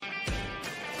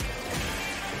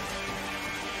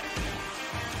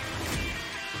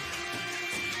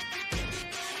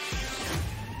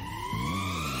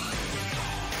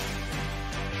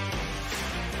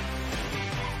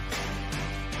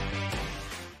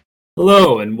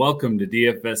Hello and welcome to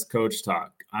DFS Coach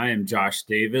Talk. I am Josh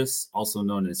Davis, also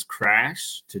known as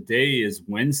Crash. Today is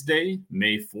Wednesday,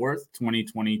 May 4th,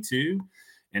 2022,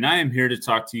 and I am here to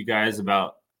talk to you guys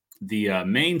about the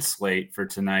main slate for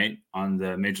tonight on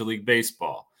the Major League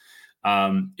Baseball.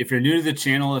 If you're new to the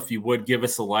channel, if you would give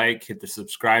us a like, hit the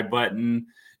subscribe button,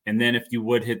 and then if you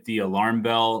would hit the alarm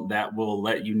bell, that will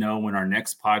let you know when our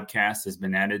next podcast has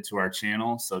been added to our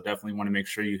channel. So definitely want to make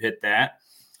sure you hit that.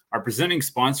 Our presenting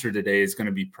sponsor today is going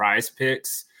to be Prize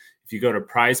Picks. If you go to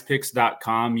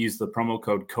prizepicks.com, use the promo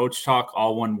code CoachTalk,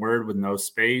 all one word with no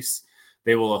space.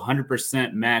 They will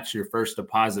 100% match your first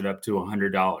deposit up to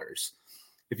 $100.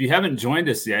 If you haven't joined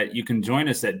us yet, you can join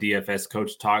us at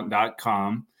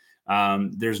dfscoachtalk.com.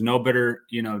 There's no better,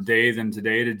 day than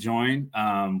today to join.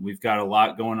 We've got a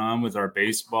lot going on with our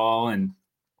baseball and,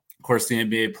 of course, the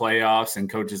NBA playoffs, and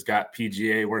Coach has got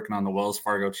PGA working on the Wells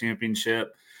Fargo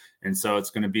Championship. And so it's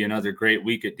going to be another great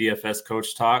week at DFS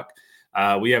Coach Talk.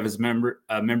 We have his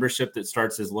membership that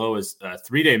starts as low as a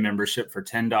 3-day membership for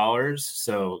 $10.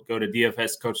 So go to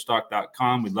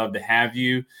dfscoachtalk.com. We'd love to have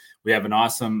you. We have an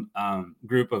awesome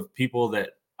group of people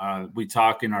that we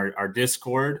talk in our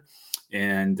Discord,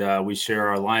 and we share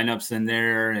our lineups in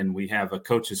there. And we have a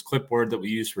coach's clipboard that we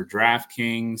use for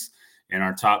DraftKings and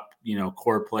our top,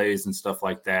 core plays and stuff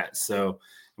like that. So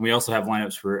and we also have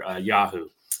lineups for Yahoo.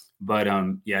 But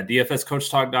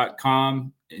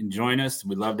dfscoachtalk.com and join us.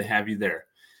 We'd love to have you there.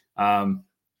 I'm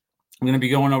going to be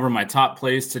going over my top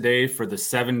plays today for the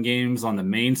 7 games on the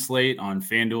main slate on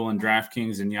FanDuel and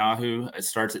DraftKings and Yahoo. It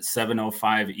starts at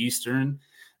 7:05 Eastern.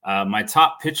 My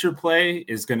top pitcher play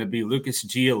is going to be Lucas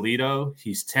Giolito.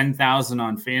 He's 10,000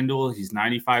 on FanDuel. He's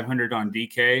 9,500 on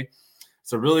DK.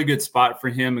 It's a really good spot for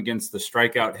him against the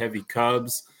strikeout-heavy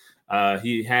Cubs.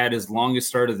 He had his longest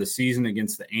start of the season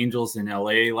against the Angels in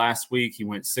LA last week. He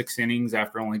went 6 innings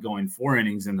after only going 4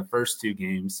 innings in the first 2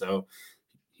 games. So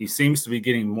he seems to be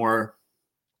getting more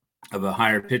of a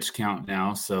higher pitch count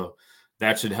now. So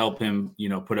that should help him,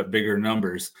 put up bigger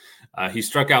numbers. He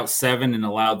struck out 7 and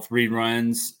allowed 3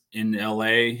 runs in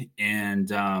LA. And,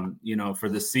 for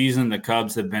the season, the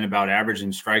Cubs have been about average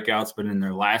in strikeouts, but in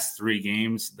their last 3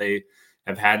 games, they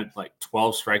have had like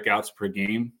 12 strikeouts per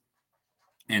game.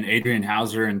 And Adrian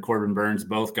Hauser and Corbin Burns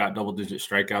both got double-digit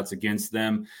strikeouts against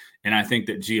them. And I think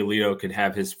that Giolito could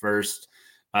have his first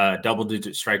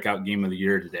double-digit strikeout game of the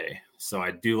year today. So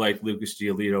I do like Lucas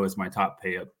Giolito as my top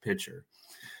pay-up pitcher.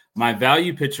 My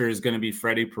value pitcher is going to be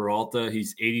Freddie Peralta.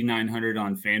 He's 8,900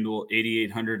 on FanDuel,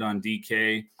 8,800 on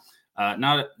DK.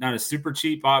 Not a super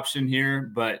cheap option here,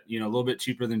 but, a little bit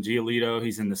cheaper than Giolito.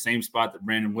 He's in the same spot that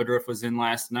Brandon Woodruff was in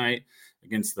last night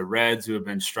against the Reds, who have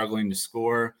been struggling to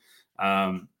score.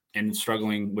 And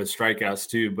struggling with strikeouts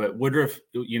too. But Woodruff,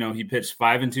 he pitched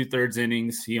 5 2/3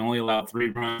 innings. He only allowed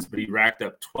 3 runs, but he racked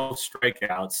up 12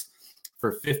 strikeouts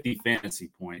for 50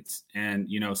 fantasy points. And,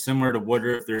 similar to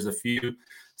Woodruff, there's a few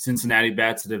Cincinnati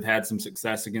bats that have had some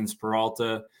success against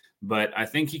Peralta, but I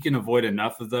think he can avoid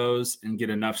enough of those and get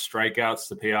enough strikeouts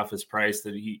to pay off his price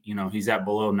that he's at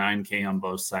below 9K on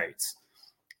both sites.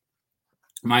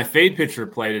 My fade pitcher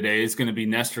play today is going to be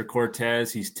Nestor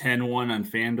Cortez. He's 10-1 on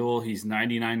FanDuel. He's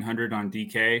 9,900 on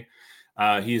DK.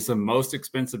 He's the most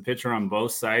expensive pitcher on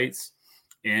both sites,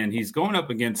 and he's going up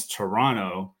against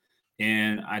Toronto,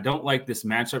 and I don't like this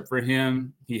matchup for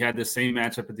him. He had the same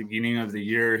matchup at the beginning of the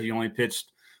year. He only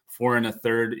pitched 4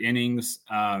 1/3 innings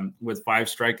with 5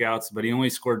 strikeouts, but he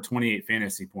only scored 28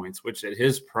 fantasy points, which at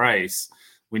his price,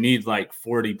 we need like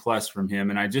 40 plus from him,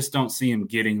 and I just don't see him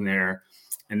getting there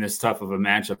in this tough of a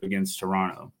matchup against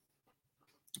Toronto.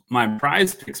 My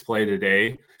prize picks play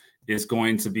today is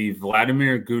going to be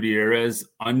Vladimir Gutierrez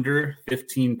under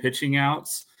 15 pitching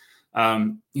outs.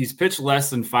 He's pitched less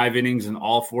than 5 innings in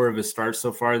all 4 of his starts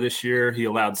so far this year. He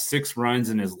allowed 6 runs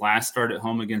in his last start at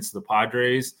home against the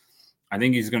Padres. I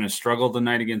think he's going to struggle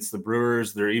tonight against the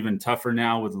Brewers. They're even tougher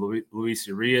now with Luis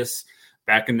Urias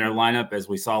back in their lineup, as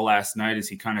we saw last night, as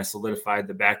he kind of solidified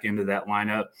the back end of that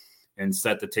lineup and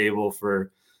set the table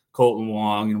for Colton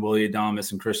Wong and Willie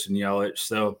Adames and Christian Yelich.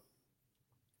 So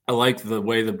I like the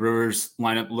way the Brewers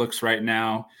lineup looks right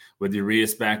now with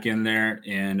Urias back in there,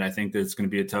 and I think that it's going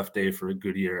to be a tough day for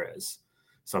Gutierrez.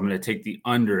 So I'm going to take the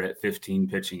under at 15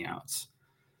 pitching outs.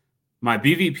 My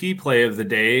BVP play of the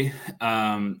day,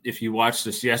 if you watched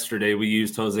this yesterday, we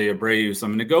used Jose Abreu. So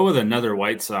I'm going to go with another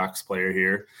White Sox player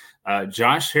here.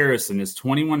 Josh Harrison is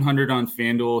 2,100 on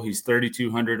FanDuel. He's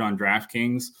 3,200 on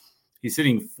DraftKings. He's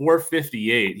hitting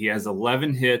 .458. He has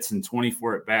 11 hits and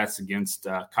 24 at-bats against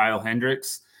Kyle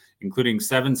Hendricks, including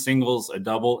 7 singles, a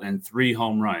double, and 3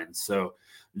 home runs. So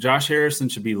Josh Harrison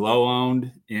should be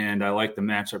low-owned, and I like the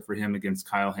matchup for him against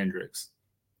Kyle Hendricks.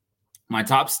 My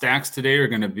top stacks today are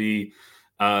going to be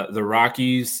the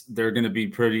Rockies. They're going to be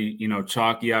pretty,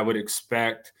 chalky, I would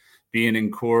expect, being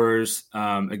in Coors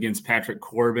against Patrick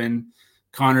Corbin,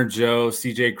 Connor Joe,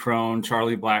 CJ Cron,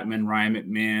 Charlie Blackmon, Ryan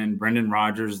McMahon, Brendan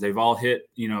Rodgers. They've all hit,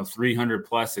 300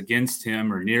 plus against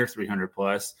him or near 300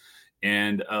 plus.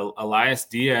 And Elias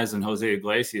Diaz and Jose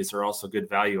Iglesias are also good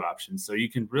value options. So you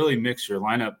can really mix and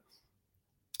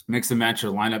match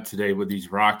your lineup today with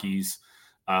these Rockies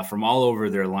from all over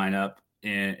their lineup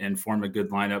and form a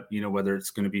good lineup, whether it's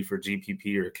going to be for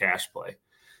GPP or cash play.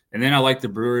 And then I like the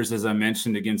Brewers, as I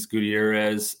mentioned, against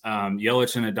Gutierrez.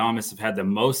 Yelich and Adames have had the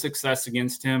most success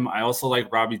against him. I also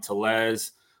like Robbie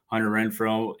Tellez, Hunter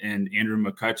Renfroe, and Andrew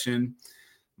McCutchen.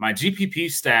 My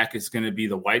GPP stack is going to be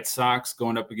the White Sox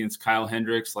going up against Kyle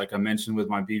Hendricks. Like I mentioned with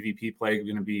my BVP play,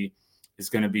 is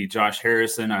going to be Josh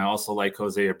Harrison. I also like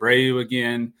Jose Abreu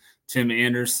again. Tim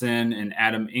Anderson and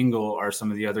Adam Engel are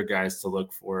some of the other guys to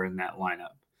look for in that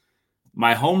lineup.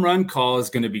 My home run call is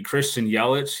going to be Christian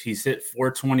Yelich. He's hit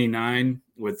 429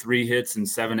 with 3 hits and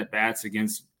 7 at-bats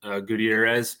against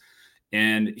Gutierrez.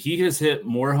 And he has hit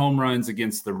more home runs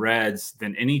against the Reds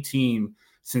than any team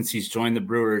since he's joined the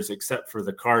Brewers, except for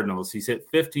the Cardinals. He's hit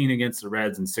 15 against the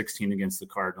Reds and 16 against the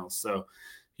Cardinals. So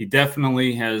he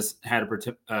definitely has had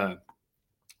a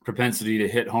propensity to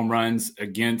hit home runs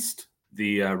against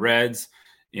the Reds.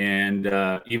 And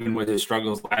even with his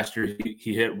struggles last year,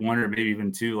 he hit 1 or maybe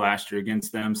even 2 last year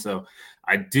against them. So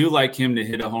I do like him to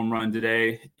hit a home run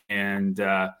today. And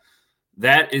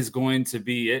that is going to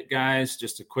be it, guys.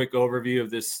 Just a quick overview of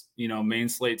this, main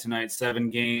slate tonight, 7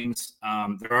 games.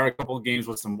 There are a couple of games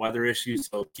with some weather issues,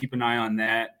 so keep an eye on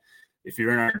that. If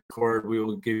you're in our Discord, we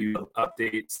will give you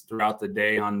updates throughout the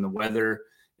day on the weather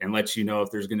and let you know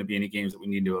if there's going to be any games that we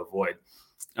need to avoid.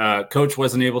 Coach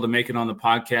wasn't able to make it on the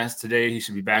podcast today. He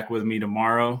should be back with me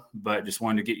tomorrow, but just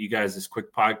wanted to get you guys this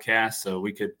quick podcast so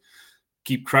we could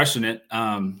keep crushing it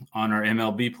on our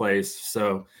MLB plays.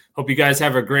 So hope you guys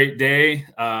have a great day.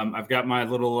 I've got my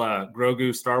little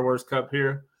Grogu Star Wars cup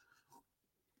here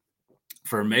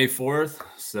for May 4th.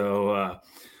 So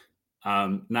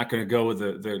I'm not going to go with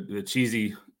the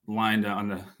cheesy line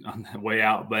on the way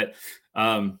out, but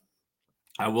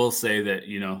I will say that,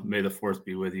 may the 4th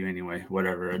be with you anyway,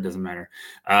 whatever, it doesn't matter.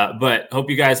 But hope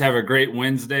you guys have a great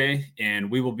Wednesday, and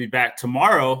we will be back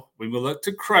tomorrow. We will look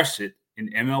to crush it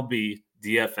in MLB,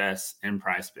 DFS, and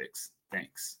Prize Picks.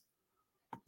 Thanks.